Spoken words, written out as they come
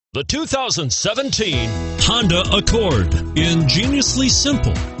The 2017 Honda Accord. Ingeniously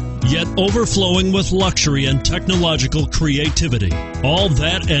simple, yet overflowing with luxury and technological creativity. All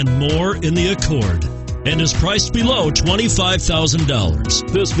that and more in the Accord, and is priced below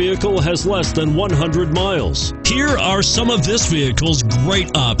 $25,000. This vehicle has less than 100 miles. Here are some of this vehicle's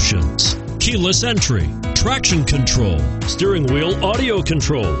great options: keyless entry, traction control, steering wheel audio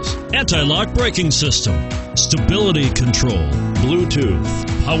controls, anti-lock braking system, stability control,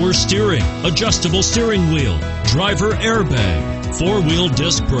 Bluetooth, power steering, adjustable steering wheel, driver airbag, four-wheel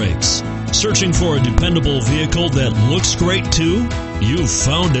disc brakes. Searching for a dependable vehicle that looks great too? You've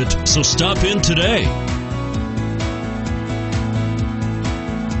found it, so stop in today.